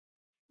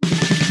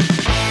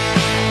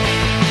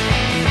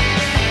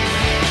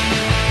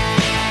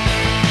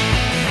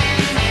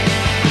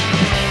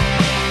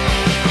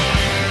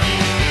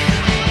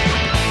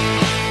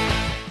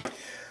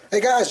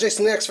guys,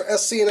 Jason X for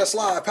SCNS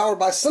Live, powered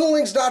by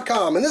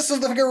Cinelinks.com, and this is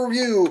the figure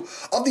review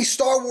of the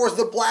Star Wars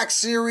The Black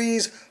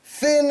Series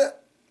Finn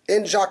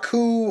and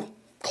Jakku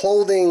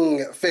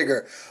clothing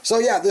figure. So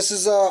yeah, this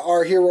is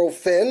our hero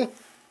Finn,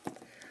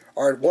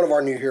 one of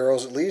our new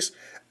heroes at least,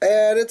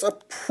 and it's a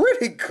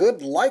pretty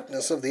good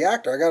likeness of the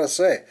actor, I gotta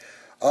say.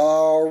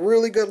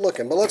 Really good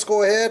looking. But let's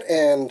go ahead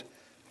and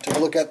take a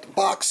look at the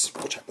box,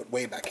 which I put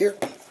way back here.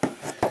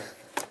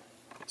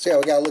 So yeah,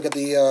 we gotta look at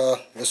the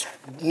this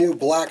new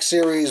Black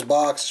Series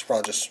box.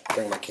 Probably just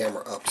bring my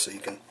camera up so you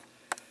can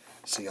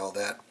see all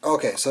that.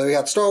 Okay, so we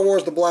got Star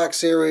Wars The Black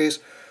Series.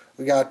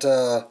 We got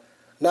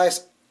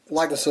nice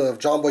likeness of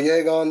John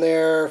Boyega on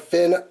there.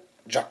 Finn,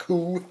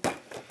 Jakku.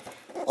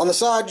 On the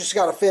side, you just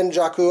got a Finn,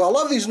 Jakku. I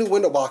love these new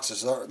window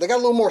boxes. They got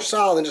a little more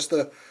style than just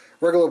the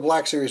regular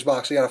Black Series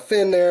box. You got a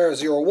Finn there,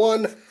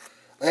 01,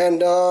 and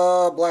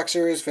Black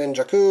Series, Finn,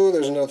 Jakku.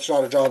 There's another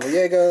shot of John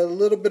Boyega, a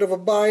little bit of a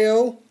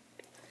bio.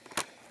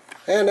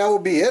 And that will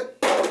be it.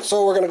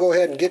 So we're going to go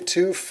ahead and get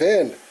to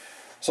Finn.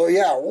 So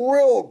yeah,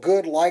 real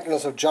good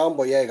likeness of John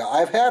Boyega.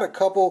 I've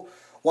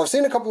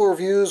seen a couple of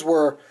reviews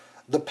where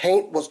the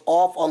paint was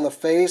off on the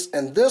face,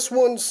 and this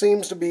one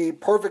seems to be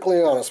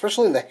perfectly on,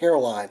 especially in the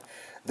hairline.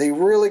 They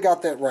really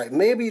got that right.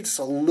 Maybe it's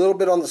a little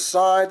bit on the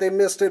side they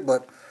missed it,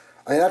 but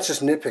I mean, that's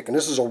just nitpicking.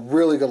 This is a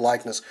really good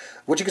likeness.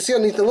 What you can see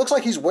underneath, it looks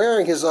like he's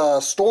wearing his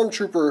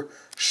Stormtrooper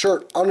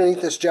shirt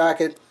underneath this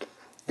jacket.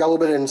 Got a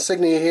little bit of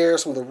insignia here,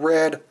 some of the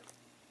red.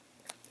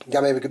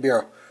 Got maybe it could be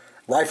a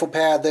rifle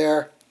pad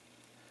there.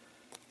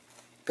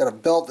 Got a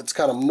belt that's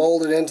kind of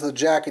molded into the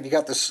jacket. You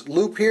got this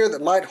loop here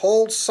that might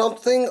hold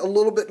something a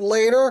little bit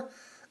later.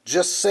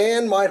 Just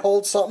saying, might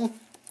hold something.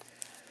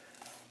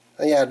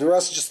 And yeah, the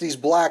rest is just these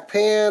black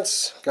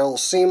pants. Got a little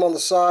seam on the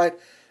side.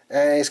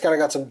 And he's kind of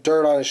got some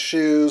dirt on his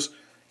shoes.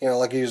 You know,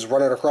 like he was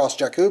running across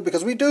Jakku.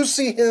 Because we do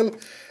see him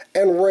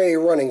and Rey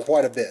running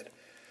quite a bit.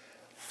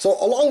 So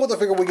along with the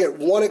figure we get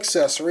one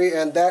accessory,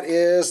 and that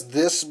is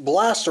this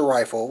blaster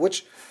rifle,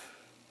 which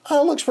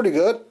looks pretty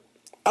good.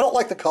 I don't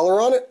like the color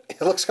on it.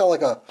 It looks kind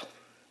of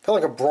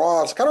like a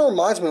bronze. Kind of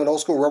reminds me of an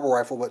old school Rebel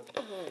rifle, but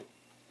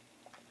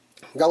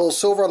got a little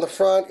silver on the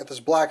front. Got this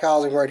black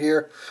housing right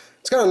here.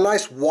 It's got a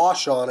nice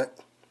wash on it,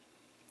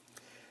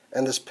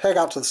 and this peg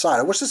out to the side.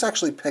 I wish this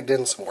actually pegged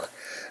in somewhere.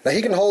 Now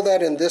he can hold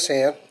that in this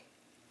hand.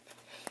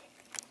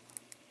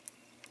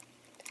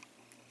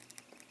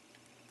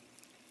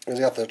 He's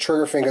got the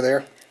trigger finger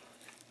there.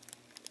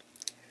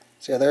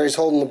 So yeah, there he's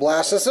holding the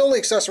blast. That's the only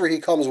accessory he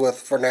comes with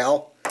for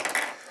now.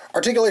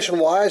 Articulation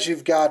wise,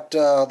 you've got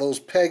those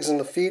pegs in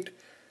the feet.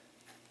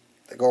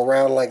 They go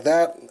around like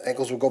that.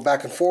 Ankles will go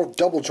back and forth.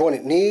 Double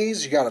jointed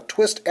knees. You got a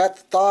twist at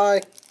the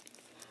thigh.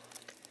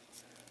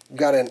 You've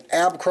got an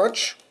ab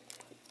crunch.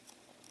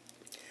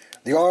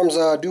 The arms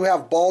do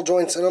have ball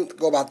joints in them that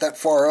go about that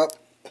far up.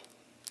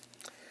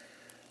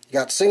 You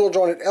got single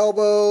jointed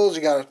elbows.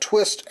 You got a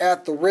twist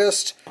at the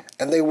wrist,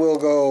 and they will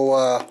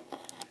go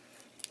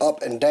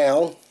up and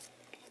down.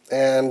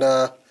 And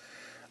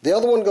the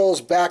other one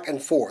goes back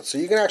and forth, so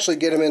you can actually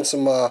get him in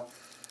some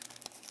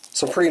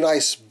pretty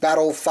nice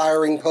battle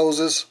firing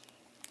poses.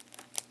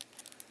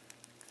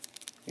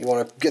 You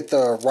want to get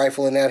the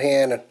rifle in that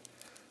hand and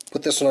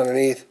put this one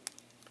underneath.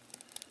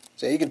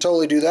 So you can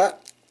totally do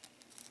that.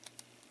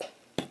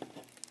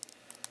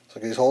 So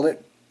he's holding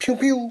it. Pew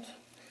pew.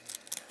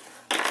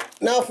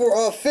 Now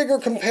for a figure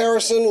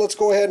comparison, let's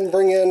go ahead and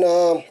bring in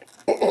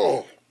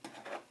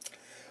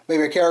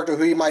maybe a character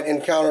who you might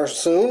encounter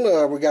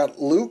soon. We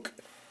got Luke.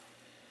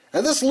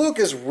 And this Luke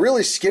is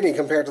really skinny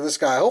compared to this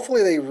guy.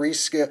 Hopefully they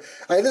rescale.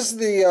 I mean, this is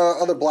the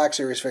other Black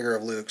Series figure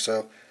of Luke,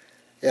 so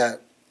yeah.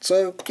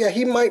 So yeah,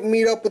 he might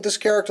meet up with this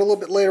character a little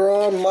bit later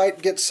on.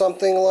 Might get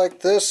something like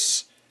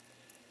this.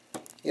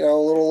 You know,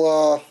 a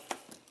little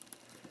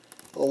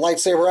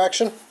lightsaber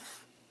action.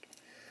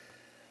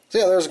 So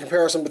yeah, there's a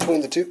comparison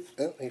between the two.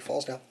 Oh, he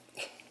falls down.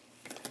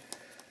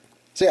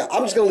 So yeah,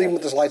 I'm just going to leave him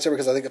with this lightsaber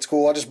because I think it's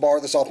cool. I just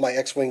borrowed this off my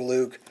X-Wing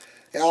Luke.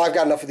 Yeah, I've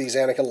got enough of these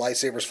Anakin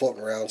lightsabers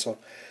floating around, so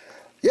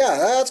yeah,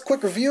 that's a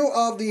quick review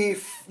of the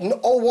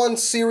 01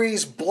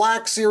 Series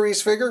Black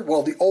Series figure.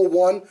 Well, the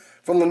 01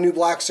 from the new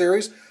Black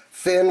Series.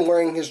 Finn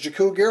wearing his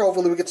Jakku gear.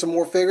 Hopefully we get some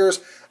more figures.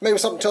 Maybe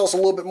something to tell us a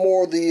little bit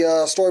more of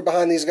the story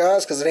behind these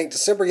guys, because it ain't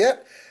December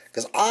yet,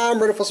 because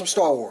I'm ready for some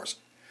Star Wars.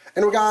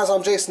 Anyway guys,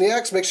 I'm Jason the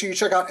X. Make sure you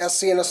check out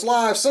SCNS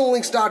Live,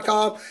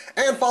 Cinelinks.com,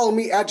 and follow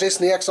me at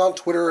Jason the X on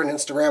Twitter and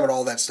Instagram and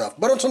all that stuff.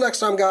 But until next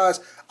time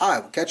guys, I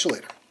will catch you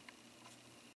later.